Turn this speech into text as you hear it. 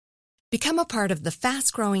Become a part of the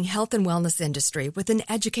fast-growing health and wellness industry with an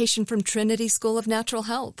education from Trinity School of Natural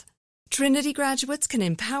Health. Trinity graduates can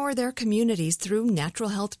empower their communities through natural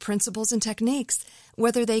health principles and techniques,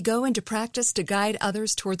 whether they go into practice to guide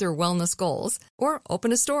others toward their wellness goals or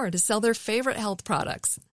open a store to sell their favorite health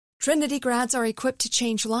products. Trinity grads are equipped to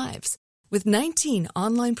change lives. With 19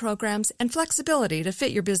 online programs and flexibility to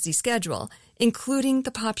fit your busy schedule, including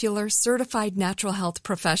the popular Certified Natural Health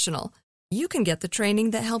Professional, you can get the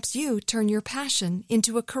training that helps you turn your passion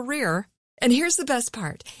into a career. And here's the best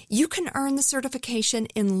part. You can earn the certification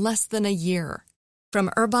in less than a year. From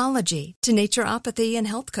herbology to naturopathy and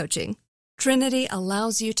health coaching, Trinity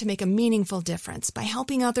allows you to make a meaningful difference by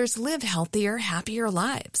helping others live healthier, happier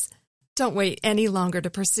lives. Don't wait any longer to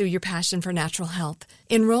pursue your passion for natural health.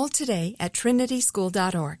 Enroll today at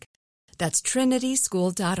trinityschool.org. That's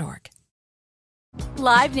trinityschool.org.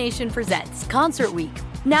 Live Nation presents Concert Week.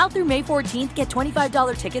 Now through May 14th, get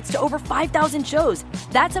 $25 tickets to over 5,000 shows.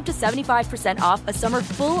 That's up to 75% off a summer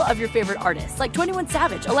full of your favorite artists like 21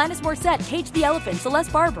 Savage, Alanis Morissette, Cage the Elephant,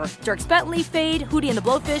 Celeste Barber, Dierks Bentley, Fade, Hootie and the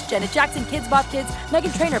Blowfish, Janet Jackson, Kids Bop Kids,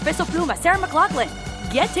 Meghan Trainor, Peso Pluma, Sarah McLachlan.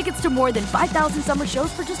 Get tickets to more than 5,000 summer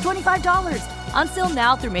shows for just $25. Until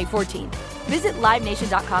now through May 14th. Visit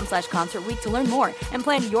LiveNation.com/Concert Week to learn more and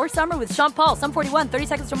plan your summer with Sean Paul, Sum 41, 30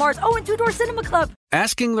 Seconds to Mars, and Two Door Cinema Club.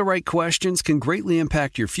 Asking the right questions can greatly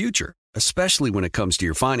impact your future, especially when it comes to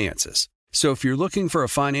your finances. So if you're looking for a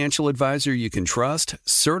financial advisor you can trust,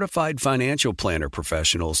 certified financial planner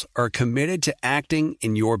professionals are committed to acting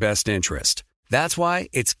in your best interest. That's why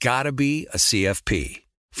it's got to be a CFP.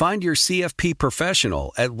 Find your CFP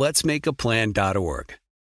professional at letsmakeaplan.org.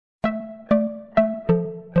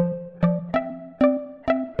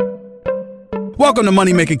 Welcome to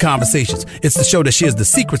Money Making Conversations. It's the show that shares the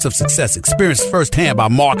secrets of success, experienced firsthand by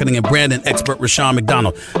marketing and branding expert Rashawn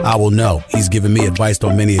McDonald. I will know he's given me advice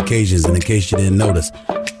on many occasions, and in case you didn't notice,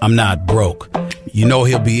 I'm not broke. You know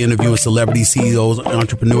he'll be interviewing celebrity CEOs,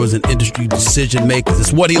 entrepreneurs, and industry decision makers.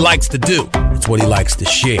 It's what he likes to do. It's what he likes to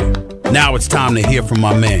share. Now it's time to hear from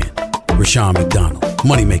my man, Rashawn McDonald.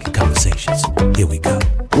 Money Making Conversations. Here we go.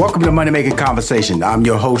 Welcome to Money Making Conversation. I'm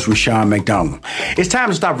your host, Rashawn McDonald. It's time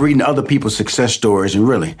to stop reading other people's success stories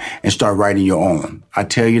and start writing your own. I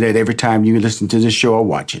tell you that every time you listen to this show or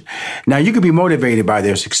watch it. Now, you can be motivated by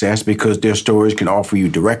their success because their stories can offer you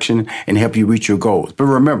direction and help you reach your goals. But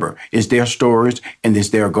remember, it's their stories and it's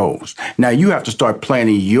their goals. Now, you have to start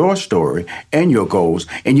planning your story and your goals,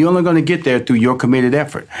 and you're only going to get there through your committed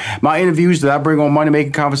effort. My interviews that I bring on Money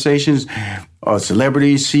Making Conversations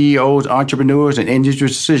celebrities, CEOs, entrepreneurs, and industry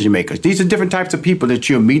decision makers. These are different types of people that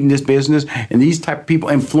you'll meet in this business, and these type of people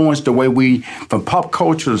influence the way we, from pop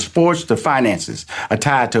culture to sports to finances, are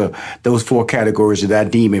tied to those four categories that I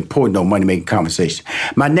deem important on Money Making Conversation.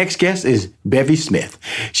 My next guest is Bevy Smith.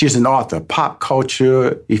 She is an author, pop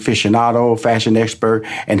culture aficionado, fashion expert,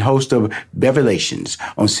 and host of Bevelations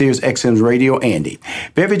on Sirius XM's Radio Auntie.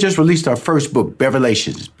 Bevy just released her first book,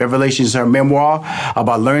 Bevelations. Bevelations is her memoir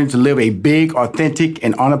about learning to live a big, authentic,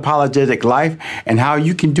 and unapologetic life, and how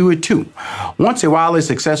you can do it too. Once a wildly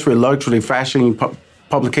successful luxury fashion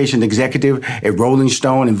publication executive at Rolling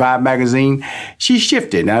Stone and Vibe magazine, she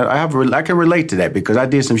shifted. Now, I can relate to that because I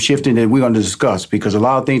did some shifting that we're going to discuss, because a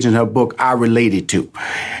lot of things in her book I related to.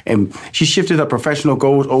 And she shifted her professional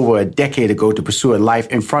goals over a decade ago to pursue a life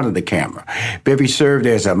in front of the camera. Bevy served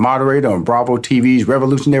as a moderator on Bravo TV's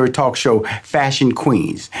revolutionary talk show Fashion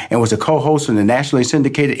Queens, and was a co-host on the nationally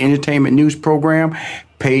syndicated entertainment news program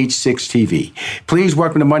Page 6 TV. Please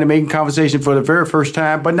welcome to Money Making Conversation for the very first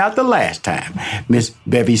time, but not the last time, Miss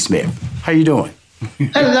Bevy Smith. How you doing?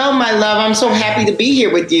 Hello, my love. I'm so happy to be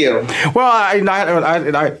here with you. Well, we're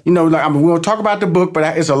going to talk about the book,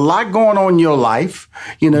 but it's a lot going on in your life,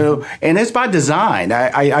 and it's by design.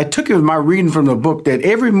 I took it with my reading from the book that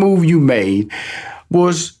every move you made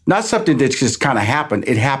was not something that just kind of happened.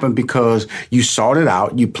 It happened because you sought it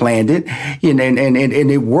out, you planned it, and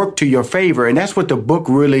it worked to your favor. And that's what the book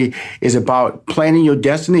really is about, planning your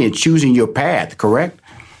destiny and choosing your path, correct?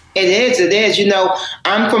 It is.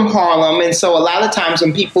 I'm from Harlem. And so a lot of times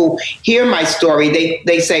when people hear my story,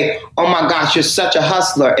 they say, oh my gosh, you're such a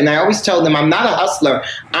hustler. And I always tell them I'm not a hustler.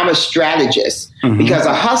 I'm a strategist. Mm-hmm. Because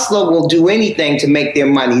a hustler will do anything to make their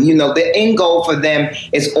money. The end goal for them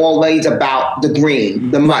is always about the green,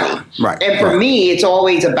 the money. Right. And for me, it's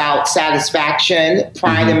always about satisfaction,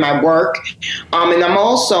 pride in my work. And I'm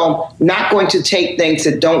also not going to take things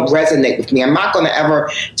that don't resonate with me. I'm not going to ever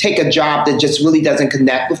take a job that just really doesn't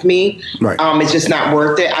connect with me. Right. It's just not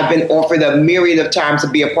worth it. I've been offered a myriad of times to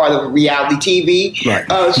be a part of a reality TV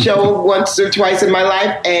show once or twice in my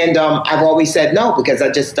life. And I've always said no, because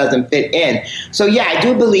that just doesn't fit in. So yeah, I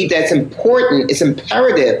do believe that's important. It's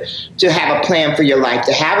imperative to have a plan for your life,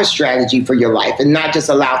 to have a strategy for your life, and not just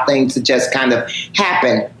allow things to just kind of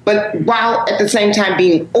happen, but while at the same time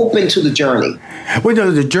being open to the journey. Well,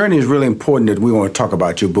 the journey is really important. That we want to talk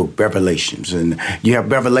about your book, Bevelations, and you have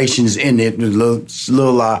Bevelations in it,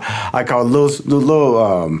 I call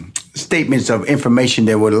little statements of information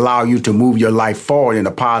that would allow you to move your life forward in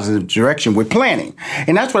a positive direction with planning.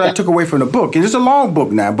 And that's what I took away from the book. And it's a long book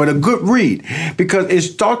now, but a good read, because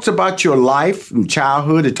it talks about your life from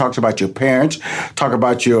childhood. It talks about your parents, talk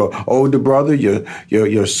about your older brother,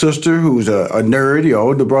 your sister who's a nerd, your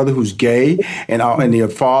older brother who's gay, and your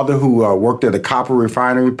father who worked at a copper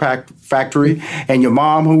refinery factory, and your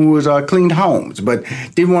mom who was cleaned homes, but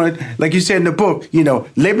didn't want to, like you said in the book,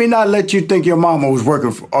 let me not let you think your mama was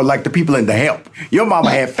working or like the people in the help. Your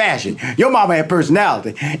mama had fashion. Your mama had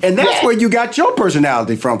personality. And that's where you got your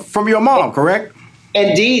personality from your mom, correct?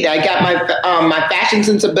 Indeed, I got my fashion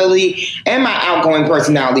sensibility and my outgoing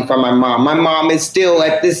personality from my mom. My mom is still,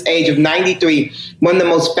 at this age of 93, one of the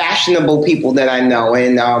most fashionable people that I know.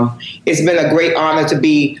 And it's been a great honor to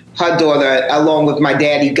be her daughter, along with my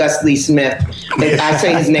daddy, Gus Lee Smith. I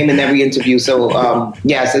say his name in every interview. So,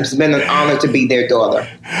 yes, it's been an honor to be their daughter.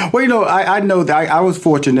 Well, I know that I was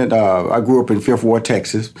fortunate. I grew up in Fifth Ward,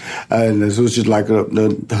 Texas. And this was just like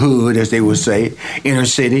the hood, as they would say, inner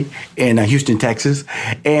city in Houston, Texas.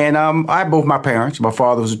 And I had both my parents. My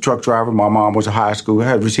father was a truck driver. My mom was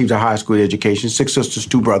had received a high school education, 6 sisters,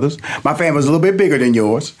 2 brothers. My family was a little bit bigger than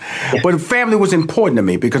yours. Yeah. But family was important to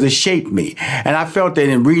me because it shaped me. And I felt that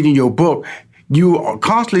in reading your book, you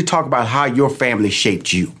constantly talk about how your family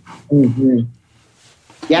shaped you. Mm-hmm.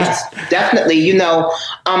 Yes, definitely.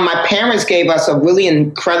 My parents gave us a really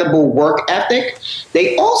incredible work ethic.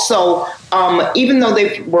 They also, even though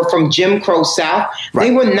they were from Jim Crow South,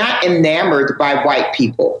 they were not enamored by white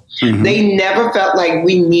people. Mm-hmm. They never felt like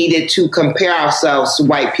we needed to compare ourselves to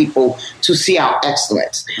white people to see our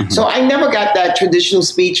excellence. Mm-hmm. So I never got that traditional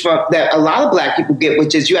speech that a lot of black people get,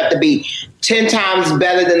 which is you have to be 10 times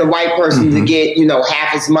better than the white person mm-hmm. to get,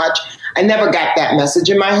 half as much. I never got that message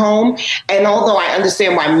in my home. And although I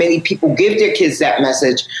understand why many people give their kids that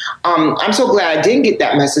message, I'm so glad I didn't get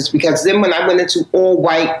that message, because then when I went into all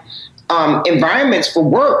white environments for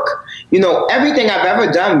work, everything I've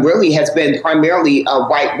ever done really has been primarily a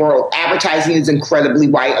white world. Advertising is incredibly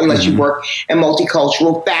white, unless you work in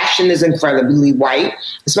multicultural. Fashion is incredibly white,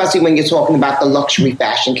 especially when you're talking about the luxury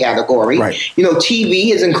fashion category. Right.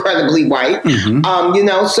 TV is incredibly white.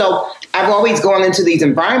 Mm-hmm. So I've always gone into these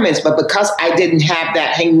environments, but because I didn't have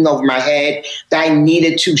that hanging over my head, that I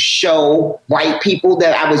needed to show white people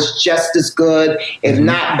that I was just as good, if mm-hmm.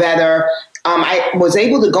 not better, I was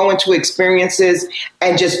able to go into experiences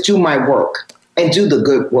and just do my work and do the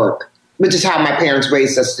good work, which is how my parents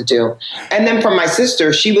raised us to do. And then from my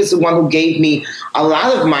sister, she was the one who gave me a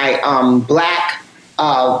lot of my black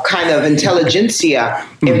kind of intelligentsia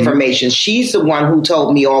mm-hmm. information. She's the one who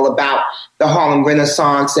told me all about the Harlem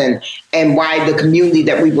Renaissance and why the community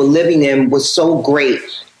that we were living in was so great.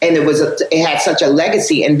 And it had such a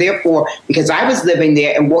legacy. And therefore, because I was living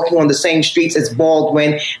there and walking on the same streets as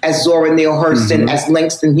Baldwin, as Zora Neale Hurston, mm-hmm. as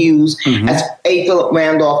Langston Hughes, mm-hmm. as A. Philip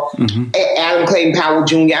Randolph, mm-hmm. Adam Clayton Powell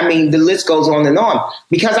Jr., I mean, the list goes on and on.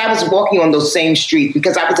 Because I was walking on those same streets,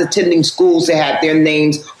 because I was attending schools that had their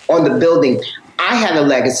names on the building, I had a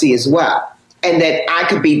legacy as well. And that I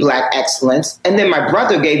could be Black excellence. And then my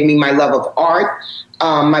brother gave me my love of art.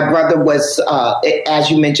 My brother was,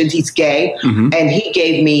 as you mentioned, he's gay. Mm-hmm. And he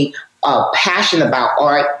gave me a passion about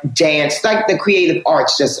art, dance, like the creative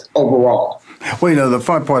arts just overall. Well, the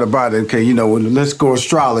fun part about it, okay, let's go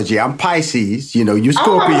astrology. I'm Pisces, you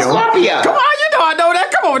Scorpio. Oh, I'm a Scorpio. Come on, I know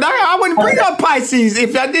that. Come on, I wouldn't bring up Pisces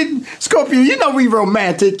if I didn't. Scorpio, we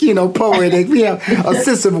romantic, poetic. We have a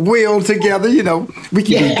sense of will together, we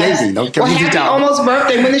can be dating. Okay? Well, happy almost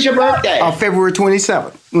birthday. When is your birthday? February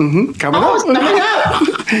 27th. Mm-hmm. Coming up. It's coming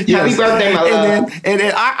up. Yes. Happy birthday, my love. And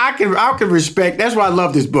then I can respect. That's why I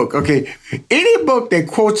love this book. Okay, any book that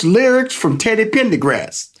quotes lyrics from Teddy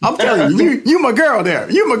Pendergrass, I'm telling you, you my girl there.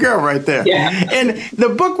 You my girl right there. Yeah. And the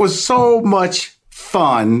book was so much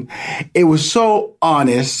fun. It was so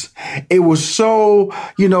honest. It was so,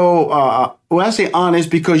 when I say honest,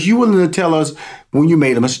 because you willing to tell us when you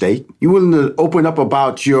made a mistake. You're willing to open up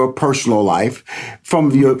about your personal life,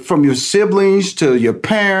 from your siblings to your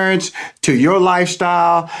parents to your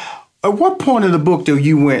lifestyle. At what point in the book do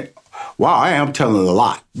you went, wow, I am telling a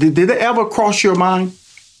lot? Did it ever cross your mind?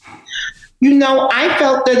 I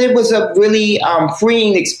felt that it was a really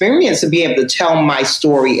freeing experience to be able to tell my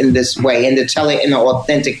story in this way and to tell it in an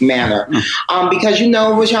authentic manner. Because,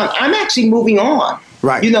 Rashawn, I'm actually moving on.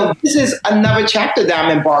 Right. This is another chapter that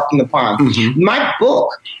I'm embarking upon. Mm-hmm. My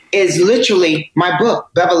book is literally my book,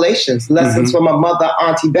 Bevelations, Lessons from a Mother,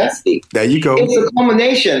 Auntie, Bestie. There you go. It's a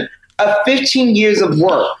culmination of 15 years of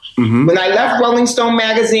work. Mm-hmm. When I left Rolling Stone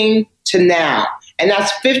magazine to now. And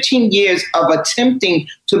that's 15 years of attempting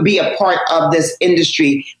to be a part of this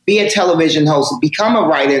industry, be a television host, become a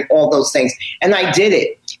writer, and all those things. And I did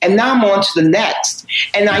it. And now I'm on to the next.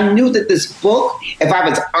 And I knew that this book, if I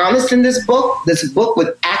was honest in this book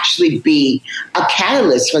would actually be a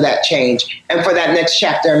catalyst for that change and for that next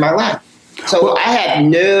chapter in my life. So I had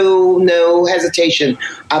no hesitation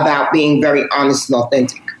about being very honest and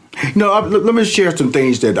authentic. Let me share some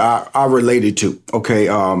things that I related to. Okay.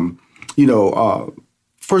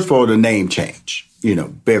 First of all, the name change.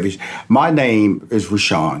 Bevy. My name is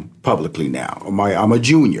Rushion publicly now. I'm a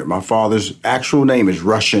junior. My father's actual name is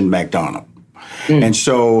Russian McDonald. And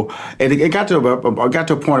so it got to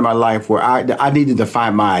a point in my life where I needed to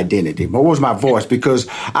find my identity. What was my voice? Because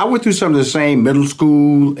I went through some of the same middle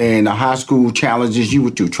school and high school challenges you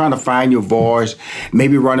went through, trying to find your voice,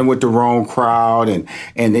 maybe running with the wrong crowd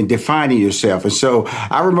and defining yourself. And so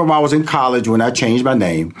I remember I was in college when I changed my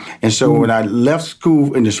name. And so when I left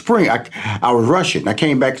school in the spring, I was Russian. I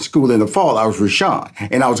came back to school in the fall, I was Rushion.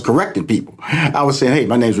 And I was correcting people. I was saying, hey,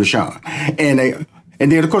 my name's Rushion.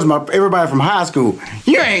 And then, of course, everybody from high school,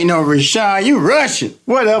 you ain't no Rushion, you Russian,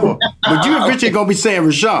 whatever. But you eventually going to be saying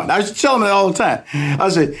Rushion. I was telling them all the time. I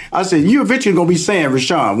said, you eventually going to be saying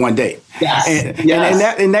Rushion one day. Yes.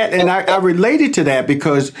 And I related to that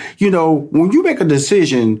because, when you make a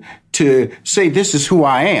decision to say this is who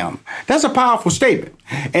I am, that's a powerful statement.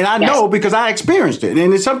 And I know because I experienced it.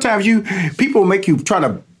 And then sometimes people make you try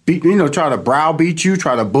to browbeat you,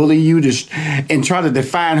 try to bully you, and try to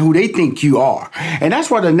define who they think you are. And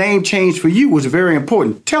that's why the name change for you was very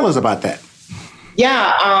important. Tell us about that.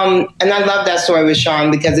 Yeah, and I love that story with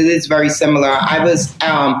Sean because it is very similar. I was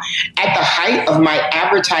at the height of my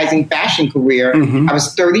advertising fashion career. Mm-hmm. I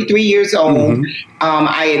was 33 years old. Mm-hmm.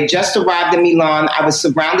 I had just arrived in Milan. I was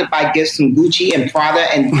surrounded by gifts from Gucci and Prada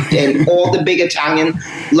and all the big Italian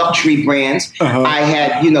luxury brands. Uh-huh. I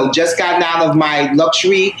had, just gotten out of my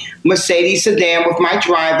luxury Mercedes sedan with my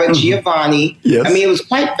driver, Giovanni. Yes. I mean, it was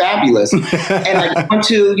quite fabulous. And I went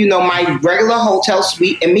to, my regular hotel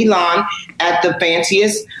suite in Milan at the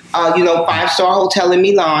fanciest, 5-star hotel in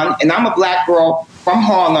Milan. And I'm a black girl from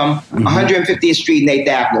Harlem, 150th Street, 8th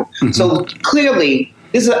Avenue. Mm-hmm. So clearly,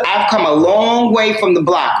 I've come a long way from the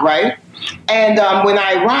block, right? And when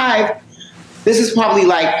I arrived, this is probably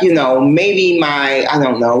maybe my,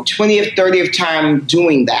 20th, 30th time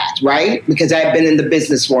doing that, right? Because I've been in the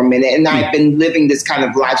business for a minute and I've been living this kind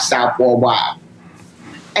of lifestyle for a while.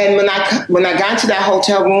 And when I got into that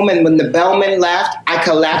hotel room and when the bellman left, I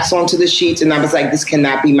collapsed onto the sheets and I was like, this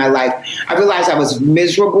cannot be my life. I realized I was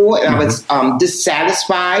miserable and I was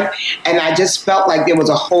dissatisfied and I just felt like there was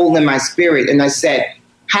a hole in my spirit. And I said,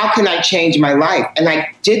 how can I change my life? And I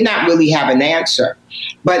did not really have an answer.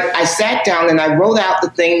 But I sat down and I wrote out the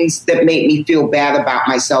things that made me feel bad about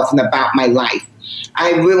myself and about my life.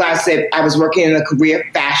 I realized that I was working in a career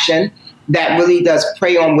fashion that really does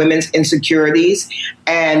prey on women's insecurities.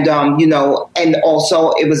 And, and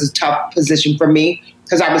also it was a tough position for me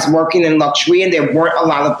because I was working in luxury and there weren't a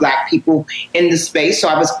lot of black people in the space. So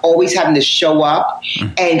I was always having to show up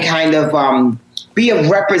and kind of be a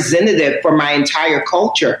representative for my entire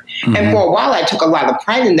culture. Mm-hmm. And for a while, I took a lot of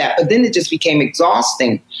pride in that, but then it just became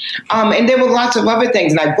exhausting. And there were lots of other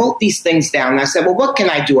things. And I wrote these things down. And I said, well, what can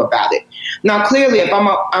I do about it? Now, clearly, if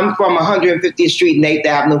I'm from 150th Street and 8th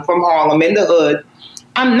Avenue, from Harlem, in the hood,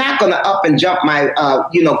 I'm not going to up and jump my,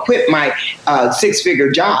 quit my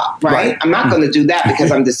six-figure job, right? I'm not going to do that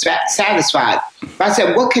because I'm dissatisfied. But I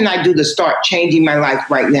said, what can I do to start changing my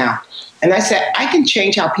life right now? And I said, I can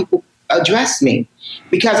change how people address me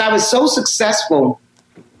because I was so successful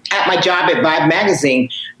at my job at Vibe Magazine.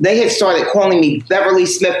 They had started calling me Beverly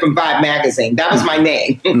Smith from Vibe Magazine. That was my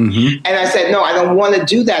name. Mm-hmm. And I said, no, I don't want to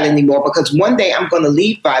do that anymore because one day I'm going to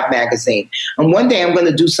leave Vibe Magazine and one day I'm going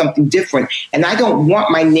to do something different. And I don't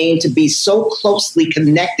want my name to be so closely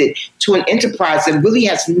connected to an enterprise that really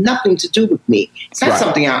has nothing to do with me. It's not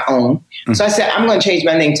something I own. Mm-hmm. So I said, I'm going to change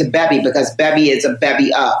my name to Bevy because Bevy is a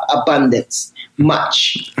bevy of abundance.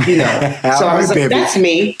 Much, So I was like, that's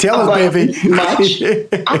me. Tell us, Bevy. Much.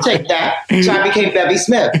 I'll take that. So I became Bevy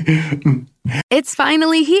Smith. It's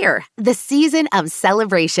finally here, the season of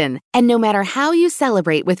celebration. And no matter how you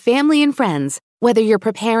celebrate with family and friends, whether you're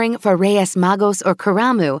preparing for Reyes Magos or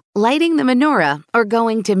Karamu, lighting the menorah, or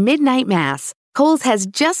going to midnight mass, Kohl's has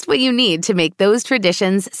just what you need to make those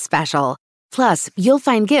traditions special. Plus, you'll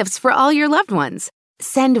find gifts for all your loved ones.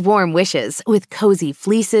 Send warm wishes with cozy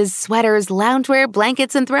fleeces, sweaters, loungewear,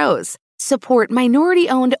 blankets, and throws. Support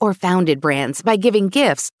minority-owned or founded brands by giving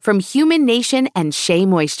gifts from Human Nation and Shea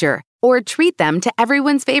Moisture. Or treat them to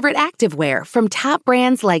everyone's favorite activewear from top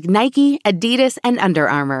brands like Nike, Adidas, and Under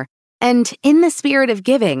Armour. And in the spirit of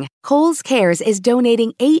giving, Kohl's Cares is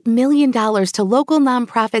donating $8 million to local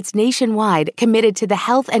nonprofits nationwide committed to the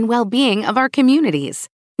health and well-being of our communities.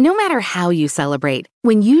 No matter how you celebrate,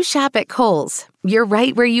 when you shop at Kohl's, you're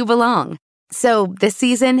right where you belong. So this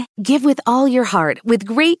season, give with all your heart with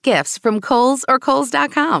great gifts from Kohl's or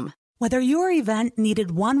Kohls.com. Whether your event needed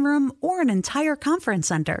one room or an entire conference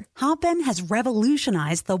center, Hopin has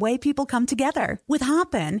revolutionized the way people come together. With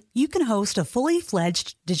Hopin, you can host a fully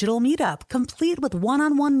fledged digital meetup, complete with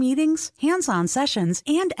one-on-one meetings, hands-on sessions,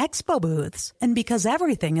 and expo booths. And because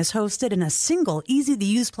everything is hosted in a single,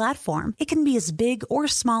 easy-to-use platform, it can be as big or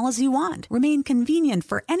small as you want, remain convenient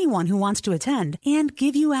for anyone who wants to attend, and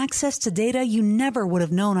give you access to data you never would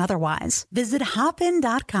have known otherwise. Visit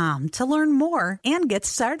hopin.com to learn more and get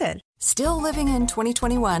started. Still living in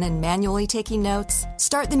 2021 and manually taking notes?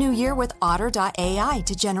 Start the new year with Otter.ai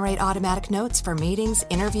to generate automatic notes for meetings,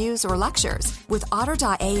 interviews, or lectures. With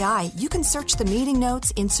Otter.ai, you can search the meeting notes,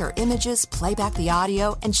 insert images, play back the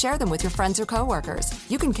audio, and share them with your friends or coworkers.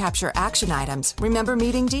 You can capture action items, remember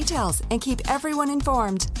meeting details, and keep everyone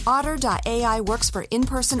informed. Otter.ai works for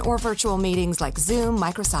in-person or virtual meetings like Zoom,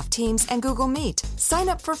 Microsoft Teams, and Google Meet. Sign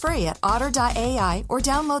up for free at Otter.ai or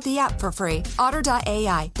download the app for free.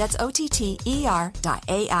 Otter.ai, that's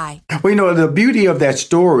OTTER.ai. Well, the beauty of that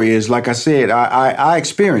story is, like I said, I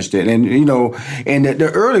experienced it. And, and the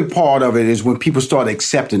early part of it is when people start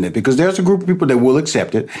accepting it, because there's a group of people that will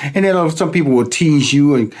accept it. And then some people will tease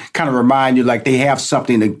you and kind of remind you like they have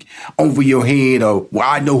something over your head, or, well,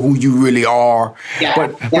 I know who you really are. Yeah.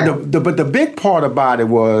 But the big part about it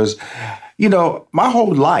was, my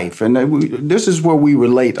whole life, and this is where we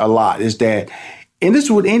relate a lot, is that, and this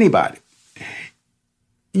is with anybody,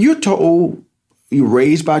 you're told, you're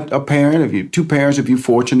raised by a parent, if you two parents, if you're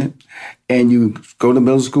fortunate, and you go to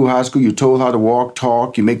middle school, high school, you're told how to walk,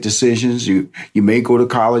 talk, you make decisions, you may go to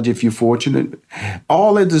college if you're fortunate.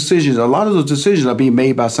 All the decisions, a lot of those decisions are being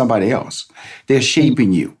made by somebody else. They're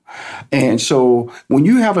shaping you. And so when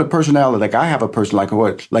you have a personality, like I have a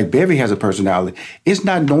personality, like Bevy has a personality, it's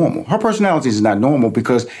not normal. Her personality is not normal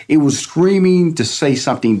because it was screaming to say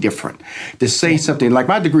something different, to say something, like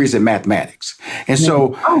my degree is in mathematics. And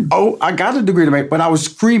so, I got a degree in mathematics, but I was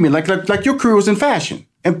screaming like your career was in fashion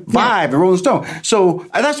and Vibe and Rolling Stone. So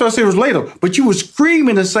that's what I said was later. But you were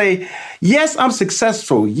screaming to say, yes, I'm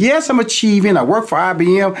successful. Yes, I'm achieving. I work for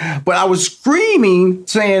IBM. But I was screaming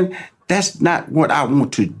saying, that's not what I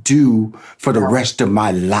want to do for the rest of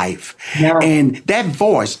my life. No. And that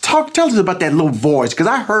voice, tell us about that little voice, because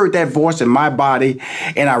I heard that voice in my body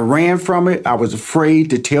and I ran from it. I was afraid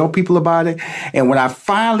to tell people about it. And when I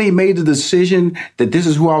finally made the decision that this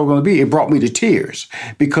is who I was going to be, it brought me to tears,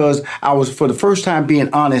 because I was for the first time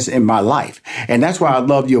being honest in my life. And that's why I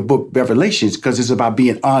love your book, Bevelations, because it's about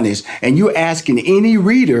being honest. And you're asking any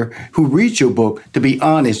reader who reads your book to be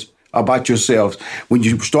honest about yourselves. When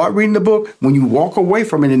you start reading the book, when you walk away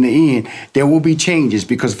from it in the end, there will be changes,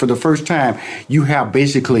 because for the first time, you have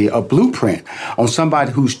basically a blueprint on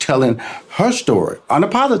somebody who's telling her story,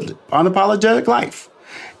 unapologetic life,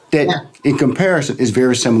 that in comparison is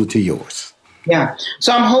very similar to yours. Yeah.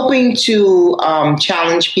 So I'm hoping to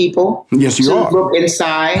challenge people to look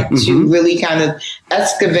inside, to really kind of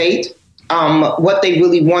excavate what they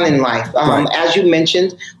really want in life. As you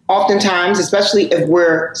mentioned, oftentimes, especially if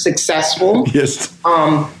we're successful,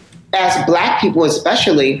 as Black people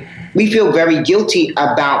especially, we feel very guilty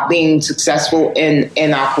about being successful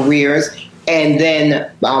in our careers and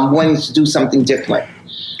then wanting to do something different.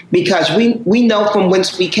 Because we know from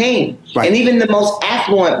whence we came. Right. And even the most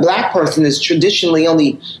affluent Black person is traditionally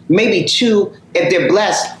only maybe 2, if they're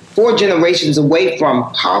blessed, 4 generations away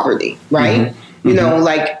from poverty, right?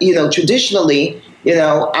 Mm-hmm. Traditionally,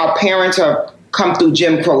 our parents have come through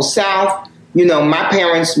Jim Crow South. My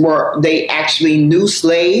parents they actually knew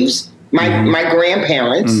slaves, my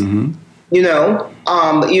grandparents, so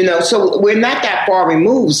we're not that far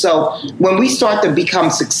removed. So when we start to become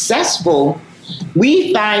successful,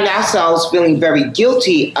 we find ourselves feeling very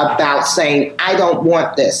guilty about saying, I don't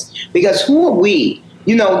want this, because who are we?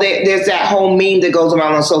 There's that whole meme that goes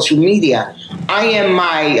around on social media. I am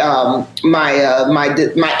my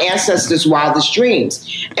ancestors' wildest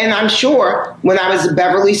dreams. And I'm sure when I was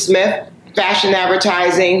Beverly Smith, fashion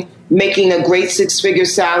advertising, making a great 6-figure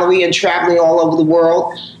salary and traveling all over the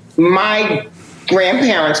world, my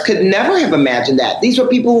grandparents could never have imagined that. These were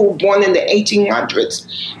people who were born in the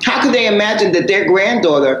 1800s. How could they imagine that their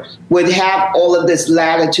granddaughter would have all of this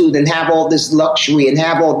latitude and have all this luxury and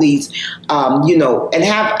have all these, and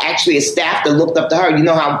have actually a staff that looked up to her? You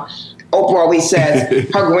know how Oprah always says,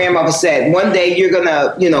 her grandmother said, one day you're going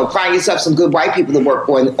to, find yourself some good white people to work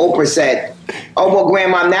for. And Oprah said, oh, well,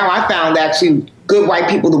 Grandma, now I found actually good white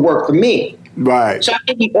people to work for me. Right. So I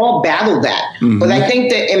think we all battle that. Mm-hmm. But I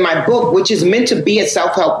think that in my book, which is meant to be a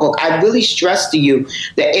self-help book, I really stress to you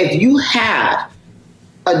that if you have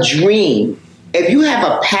a dream, if you have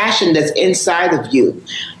a passion that's inside of you,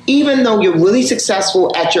 even though you're really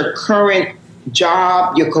successful at your current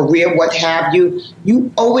job, your career, what have you,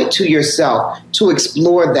 you owe it to yourself to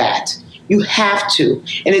explore that. You have to.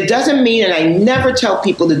 And it doesn't mean, and I never tell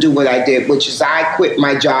people to do what I did, which is I quit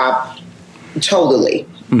my job totally.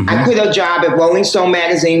 Mm-hmm. I quit a job at Rolling Stone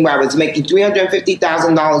magazine where I was making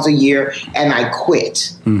 $350,000 a year, and I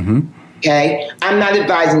quit. Mm-hmm. Okay? I'm not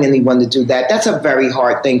advising anyone to do that. That's a very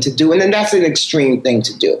hard thing to do, and then that's an extreme thing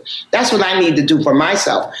to do. That's what I need to do for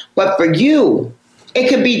myself. But for you, it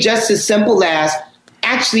could be just as simple as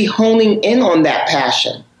actually honing in on that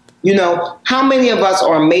passion. How many of us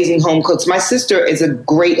are amazing home cooks? My sister is a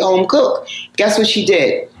great home cook. Guess what she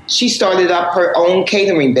did? She started up her own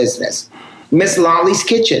catering business, Miss Lolly's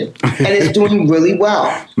Kitchen, and it's doing really well.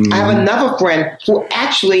 Mm-hmm. I have another friend who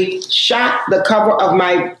actually shot the cover of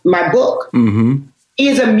my book. Mm-hmm. He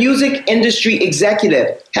is a music industry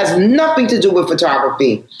executive, has nothing to do with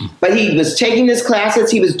photography, but he was taking his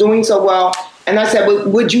classes. He was doing so well. And I said, well,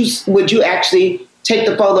 would you actually take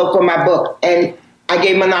the photo for my book? And I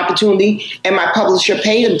gave him an opportunity, and my publisher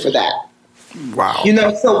paid him for that. Wow.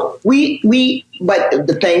 So but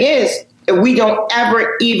the thing is, if we don't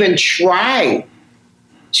ever even try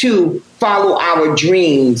to follow our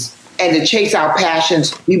dreams and to chase our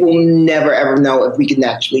passions, we will never, ever know if we can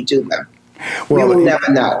actually do them. Well, we will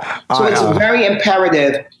never know. So it's very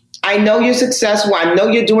imperative. I know you're successful. I know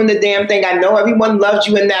you're doing the damn thing. I know everyone loves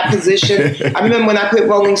you in that position. I remember when I quit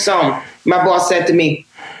Rolling Stone, my boss said to me,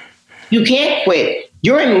 you can't quit.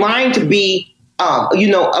 You're in line to be,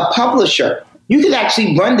 a publisher. You could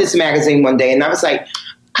actually run this magazine one day. And I was like,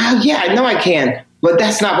 oh, yeah, I know I can. But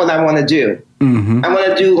that's not what I want to do. Mm-hmm. I want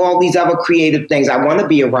to do all these other creative things. I want to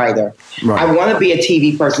be a writer. Right. I want to be a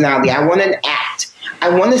TV personality. I want to act. I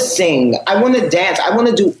want to sing. I want to dance. I want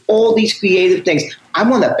to do all these creative things. I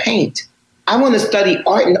want to paint. I want to study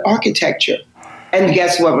art and architecture. And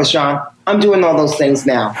guess what, Rashawn? I'm doing all those things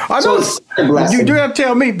now. I know. So it's a blessing. You do have to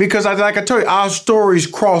tell me because, like I told you, our stories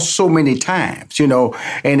cross so many times, and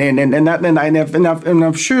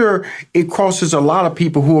I'm sure it crosses a lot of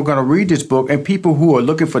people who are going to read this book and people who are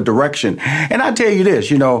looking for direction. And I tell you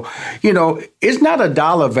this, it's not a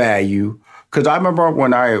dollar value because I remember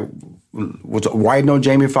when I was writing on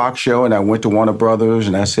Jamie Foxx show and I went to Warner Brothers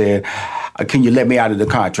and I said, can you let me out of the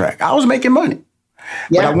contract? I was making money.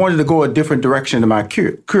 Yeah. But I wanted to go a different direction in my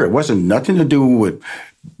career. It wasn't nothing to do with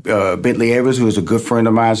Bentley Evers, who was a good friend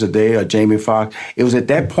of mine today, or Jamie Foxx. It was at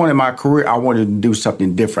that point in my career I wanted to do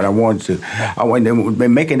something different.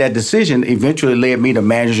 Making that decision eventually led me to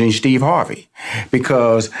managing Steve Harvey.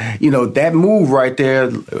 Because, that move right there,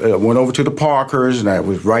 went over to the Parkers, and I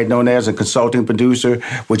was writing on there as a consulting producer,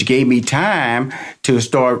 which gave me time to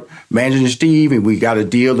start managing Steve, and we got a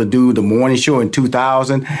deal to do the morning show in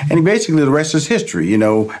 2000, and basically the rest is history,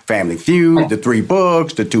 Family Feud, the 3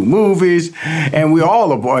 books, the 2 movies, and we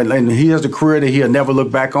all are, and he has a career that he'll never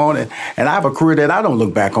look back on, and I have a career that I don't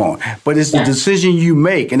look back on, but it's the decision you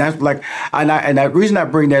make, and that's like, and the reason I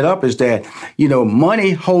bring that up is that,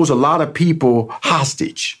 money holds a lot of people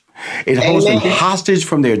hostage. It holds them hostage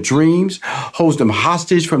from their dreams, holds them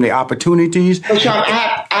hostage from their opportunities. So, Sean,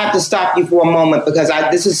 I have to stop you for a moment because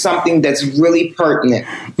this is something that's really pertinent.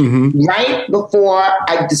 Mm-hmm. Right before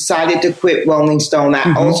I decided to quit Rolling Stone,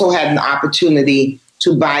 I also had an opportunity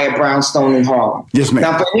to buy a brownstone in Harlem. Yes, ma'am.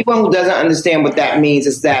 Now, for anyone who doesn't understand what that means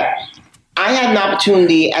is that I had an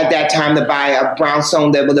opportunity at that time to buy a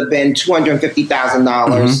brownstone that would have been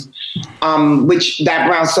 $250,000. Which that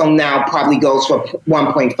brownstone now probably goes for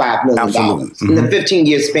 $1.5 million. Mm-hmm. In the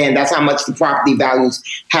 15-year span, that's how much the property values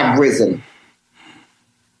have risen.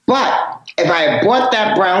 But if I had bought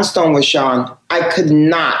that brownstone, Rashawn, I could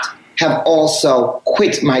not have also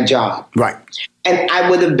quit my job. Right. And I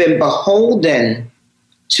would have been beholden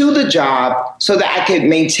to the job so that I could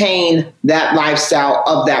maintain that lifestyle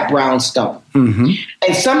of that brownstone. Mm-hmm.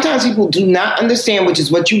 And sometimes people do not understand, which is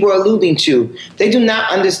what you were alluding to. They do not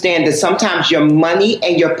understand that sometimes your money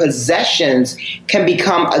and your possessions can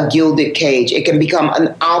become a gilded cage. It can become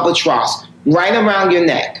an albatross right around your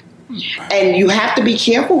neck. And you have to be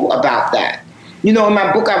careful about that. You know, in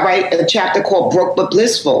my book, I write a chapter called Broke But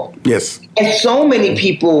Blissful. Yes. And so many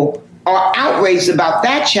people are outraged about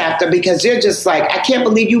that chapter because they're just like, I can't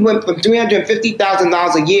believe you went from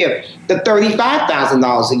 $350,000 a year to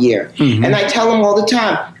 $35,000 a year. Mm-hmm. And I tell them all the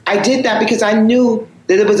time, I did that because I knew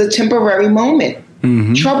that it was a temporary moment.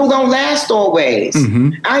 Mm-hmm. Trouble don't last always.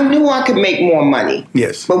 Mm-hmm. I knew I could make more money.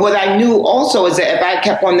 Yes. But what I knew also is that if I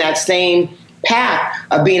kept on that same path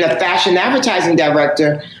of being a fashion advertising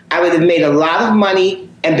director, I would have made a lot of money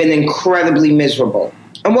and been incredibly miserable.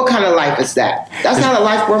 And what kind of life is that? That's not a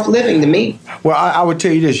life worth living to me. Well, I would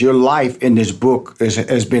tell you this: your life in this book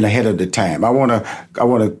has been ahead of the time. I want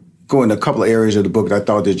to go into a couple of areas of the book that I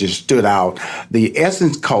thought that just stood out: the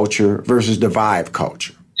essence culture versus the vibe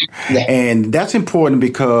culture. Yeah. And that's important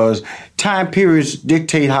because time periods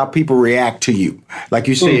dictate how people react to you. Like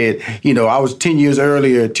you said, you know, I was 10 years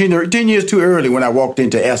too early when I walked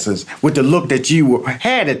into Essence with the look that you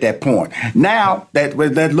had at that point. Now that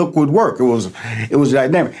look would work. It was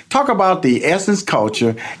dynamic. Talk about the Essence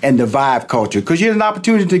culture and the vibe culture, because you had an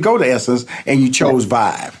opportunity to go to Essence and you chose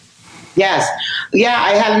vibe. Yes. Yeah,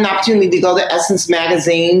 I had an opportunity to go to Essence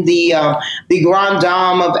Magazine, the grande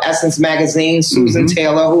dame of Essence Magazine, Susan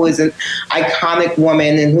Taylor, who is an iconic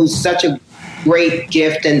woman and who's such a great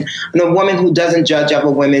gift and a woman who doesn't judge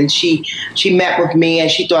other women. She met with me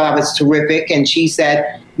and she thought I was terrific. And she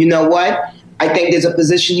said, you know what? I think there's a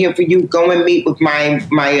position here for you. Go and meet with my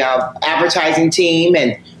advertising team.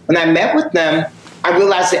 And when I met with them, I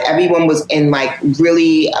realized that everyone was in like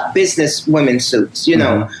really business women suits, you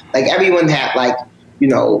know, like everyone had like, you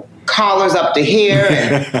know, collars up to here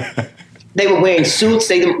and they were wearing suits.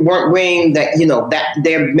 They weren't wearing that, you know, that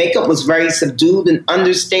their makeup was very subdued and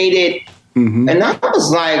understated. Mm-hmm. And I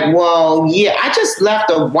was like, well, yeah, I just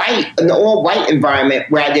left an all white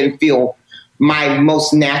environment where I didn't feel my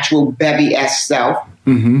most natural Bevy-esque self.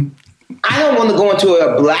 Mm-hmm. I don't want to go into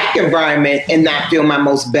a black environment and not feel my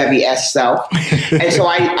most Bevy-esque self. And so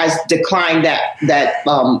I declined that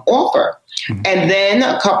offer. Mm-hmm. And then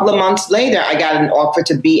a couple of months later, I got an offer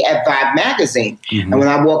to be at Vibe magazine. Mm-hmm. And when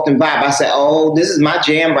I walked in Vibe, I said, oh, this is my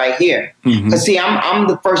jam right here. Because see, I'm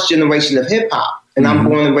the first generation of hip hop. And I'm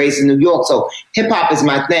born and raised in New York, so hip-hop is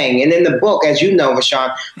my thing. And in the book, as you know,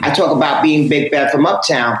 Rashawn, I talk about being Big Bev from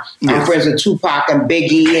Uptown. Yes. I'm friends with Tupac and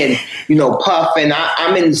Biggie and, you know, Puff, and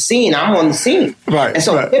I'm in the scene. I'm on the scene. Right. And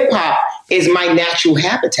so hip-hop is my natural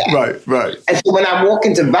habitat. Right. And so when I walk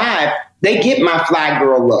into Vibe, they get my fly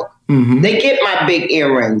girl look. Mm-hmm. They get my big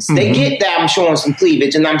earrings. Mm-hmm. They get that I'm showing some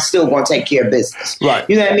cleavage, and I'm still going to take care of business. Right.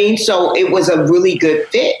 You know what I mean? So it was a really good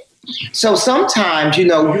fit. So sometimes, you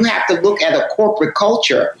know, you have to look at a corporate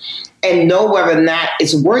culture and know whether or not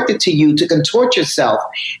it's worth it to you to contort yourself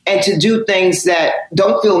and to do things that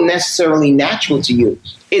don't feel necessarily natural to you.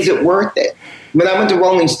 Is it worth it? When I went to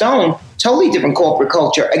Rolling Stone, totally different corporate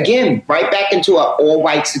culture. Again, right back into an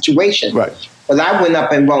all-white situation. Right. But I went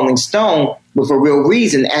up in Rolling Stone with a real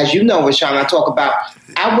reason. As you know, Rashawn,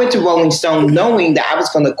 I went to Rolling Stone knowing that I was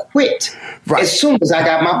going to quit as soon as I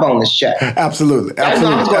got my bonus check. Absolutely. I was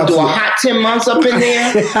going to do a hot 10 months up in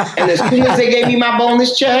there. And as soon as they gave me my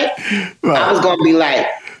bonus check, I was going to be like,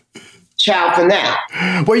 child for now.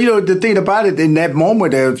 Well, you know, the thing about it in that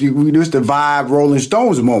moment, it was the Vibe Rolling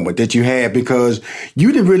Stones moment that you had, because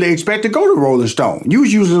you didn't really expect to go to Rolling Stone. You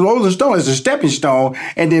was using Rolling Stone as a stepping stone,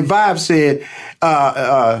 and then Vibe said,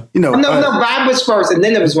 you know. No, Vibe was first, and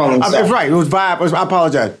then it was Rolling Stone. Right, it was Vibe. I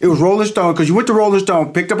apologize. It was Rolling Stone, because you went to Rolling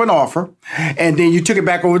Stone, picked up an offer, and then you took it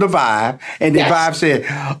back over to Vibe, and then Vibe said,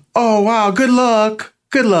 oh, wow, good luck.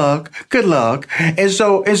 Good luck. And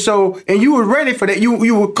you were ready for that.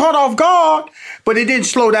 You were caught off guard, but it didn't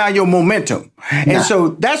slow down your momentum. And so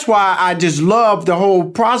that's why I just love the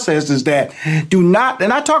whole process, is that do not,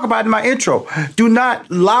 and I talk about it in my intro, do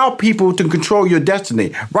not allow people to control your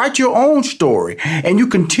destiny. Write your own story, and you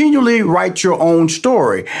continually write your own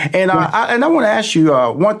story. And I want to ask you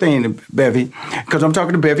one thing, Bevy, because I'm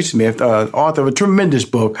talking to Bevy Smith, author of a tremendous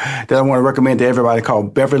book that I want to recommend to everybody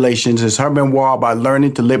called Bevelations. It's her memoir about learning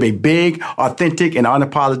to live a big, authentic, and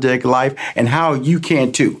unapologetic life, and how you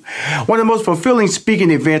can too. One of the most fulfilling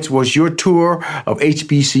speaking events was your tour of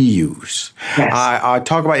HBCUs. Yes. I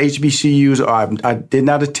talk about HBCUs. I did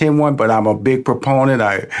not attend one, but I'm a big proponent.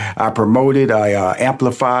 I promote it. I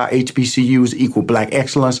amplify HBCUs, equal Black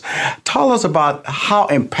excellence. Tell us about how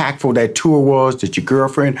impactful that tour was that your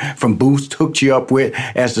girlfriend from Boost hooked you up with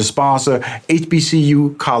as the sponsor,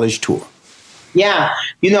 HBCU College Tour. Yeah.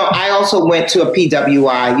 You know, I also went to a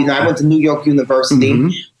PWI. You know, I went to New York University,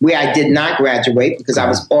 where I did not graduate because I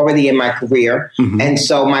was already in my career. And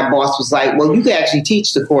so my boss was like, well, you can actually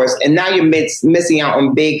teach the course, and now you're missing out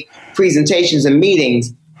on big presentations and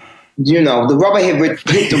meetings. the rubber had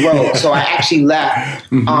hit the road. So I actually left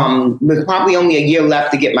with probably only a year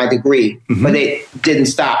left to get my degree, but it didn't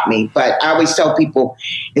stop me. But I always tell people,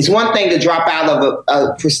 it's one thing to drop out of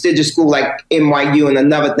a prestigious school like NYU, and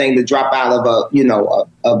another thing to drop out of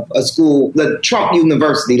a school, the Trump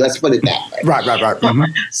University, let's put it that way.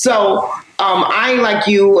 Right. So I, like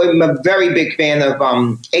you, am a very big fan of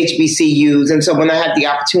HBCUs. And so when I had the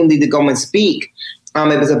opportunity to go and speak,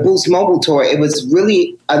 it was a Boost Mobile tour. It was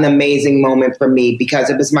really an amazing moment for me because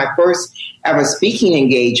it was my first ever speaking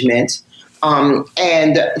engagement.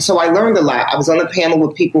 And so I learned a lot. I was on a panel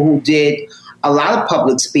with people who did a lot of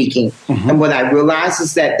public speaking. And what I realized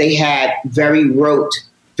is that they had very rote,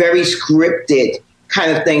 very scripted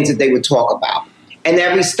kind of things that they would talk about. And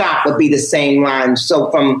every stop would be the same line. So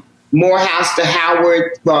from Morehouse to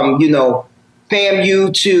Howard, from,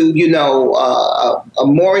 FAMU to,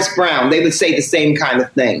 Morris Brown, they would say the same kind of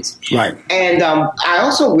things. Right. And I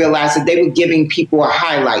also realized that they were giving people a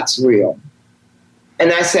highlights reel.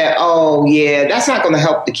 And I said, oh, yeah, that's not going to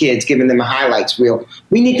help the kids, giving them a highlights reel.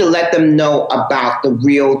 We need to let them know about the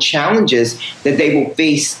real challenges that they will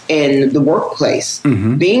face in the workplace.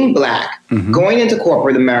 Being Black, going into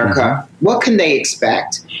corporate America, what can they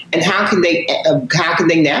expect? And how can they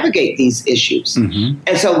navigate these issues?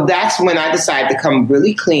 And so that's when I decided to come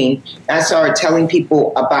really clean. I started telling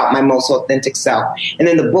people about my most authentic self. And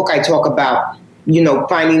in the book, I talk about,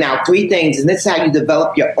 finding out 3 things. And this is how you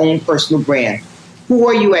develop your own personal brand. Who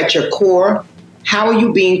are you at your core? How are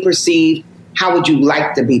you being perceived? How would you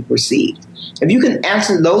like to be perceived? If you can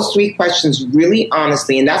answer those 3 questions really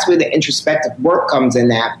honestly, and that's where the introspective work comes in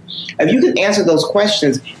at, if you can answer those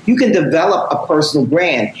questions, you can develop a personal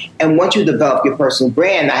brand. And once you develop your personal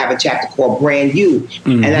brand, I have a chapter called Brand You,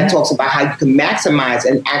 and that talks about how you can maximize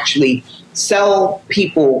and actually sell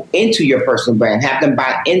people into your personal brand, have them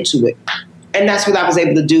buy into it. And that's what I was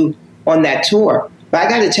able to do on that tour. But I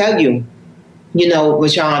got to tell you,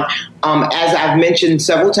 Rashawn, as I've mentioned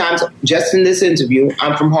several times just in this interview,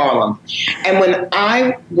 I'm from Harlem. And when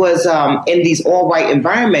I was in these all-white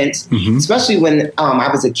environments, especially when I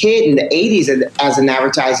was a kid in the 80s as an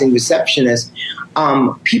advertising receptionist,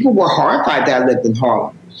 people were horrified that I lived in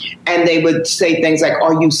Harlem. And they would say things like,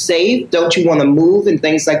 are you safe? Don't you want to move? And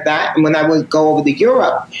things like that. And when I would go over to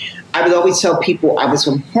Europe, I would always tell people I was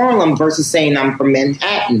from Harlem versus saying I'm from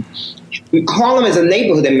Manhattan. Harlem is a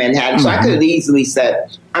neighborhood in Manhattan, so I could have easily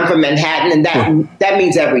said I'm from Manhattan, and that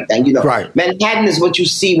means everything. Right. Manhattan is what you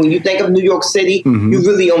see when you think of New York City. You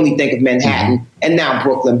really only think of Manhattan and now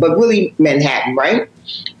Brooklyn, but really Manhattan, right?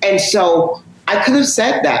 And so I could have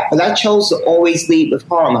said that, but I chose to always lead with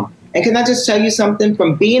Harlem. And can I just tell you something?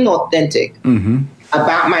 From being authentic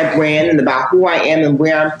about my brand and about who I am and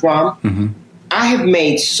where I'm from, I have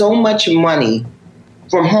made so much money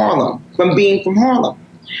from Harlem, from being from Harlem.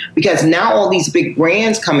 Because now all these big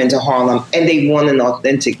brands come into Harlem and they want an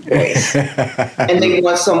authentic voice. And they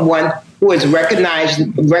want someone who is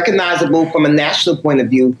recognizable from a national point of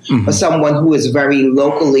view, but someone who is very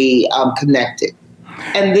locally connected.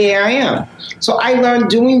 And there I am. So I learned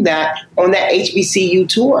doing that on that HBCU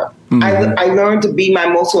tour. I learned to be my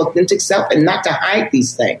most authentic self and not to hide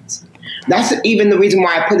these things. That's even the reason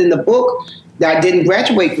why I put in the book that I didn't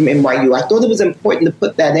graduate from NYU. I thought it was important to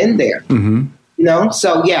put that in there.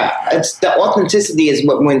 So it's the authenticity is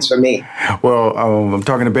what wins for me. Well, I'm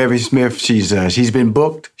talking to Bevy Smith. She's been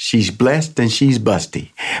booked, she's blessed, and she's busty.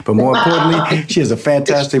 But more importantly, she has a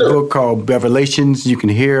fantastic book called Bevelations. You can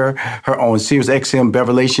hear her on Sirius XM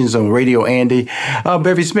Bevelations on Radio Andy.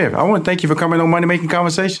 Bevy Smith, I want to thank you for coming on Money Making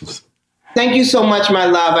Conversations. Thank you so much, my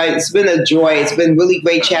love. It's been a joy. It's been really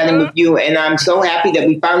great chatting with you. And I'm so happy that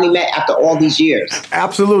we finally met after all these years.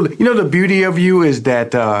 Absolutely. The beauty of you is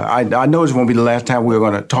that I know this won't be the last time we're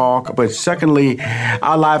going to talk. But secondly,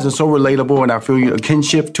 our lives are so relatable, and I feel a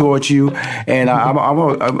kinship towards you. And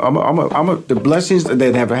the blessings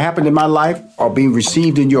that have happened in my life are being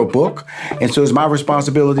received in your book. And so it's my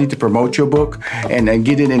responsibility to promote your book and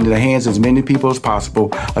get it into the hands of as many people as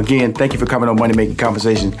possible. Again, thank you for coming on Money Making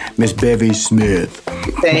Conversation, Miss Bevy Smith.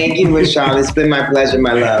 Thank you, Rashawn. It's been my pleasure,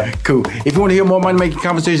 my love. Cool. If you want to hear more Money Making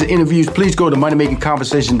Conversation interviews, please go to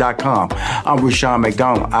moneymakingconversation.com. I'm Rashawn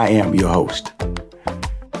McDonald. I am your host.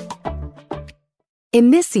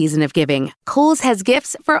 In this season of giving, Kohl's has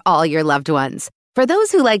gifts for all your loved ones. For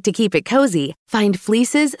those who like to keep it cozy, find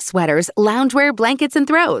fleeces, sweaters, loungewear, blankets, and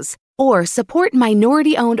throws. Or support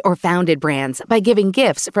minority-owned or founded brands by giving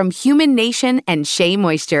gifts from Human Nation and Shea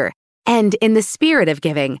Moisture. And in the spirit of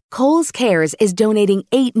giving, Kohl's Cares is donating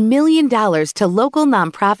 $8 million to local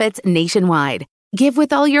nonprofits nationwide. Give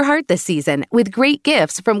with all your heart this season with great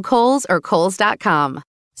gifts from Kohl's or Kohl's.com.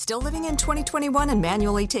 Still living in 2021 and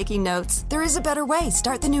manually taking notes? There is a better way.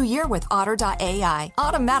 Start the new year with Otter.ai.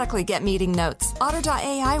 Automatically get meeting notes.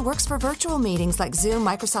 Otter.ai works for virtual meetings like Zoom,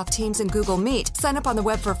 Microsoft Teams, and Google Meet. Sign up on the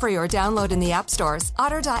web for free or download in the app stores.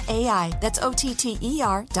 Otter.ai. That's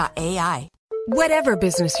OTTER.ai. Whatever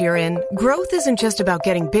business you're in, growth isn't just about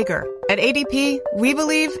getting bigger. At ADP, we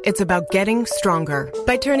believe it's about getting stronger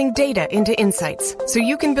by turning data into insights so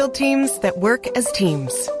you can build teams that work as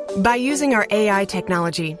teams. By using our AI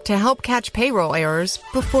technology to help catch payroll errors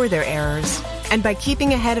before they're errors. And by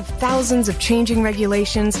keeping ahead of thousands of changing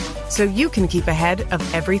regulations so you can keep ahead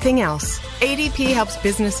of everything else. ADP helps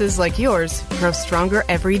businesses like yours grow stronger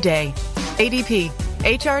every day. ADP,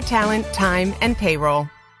 HR, talent, time, and payroll.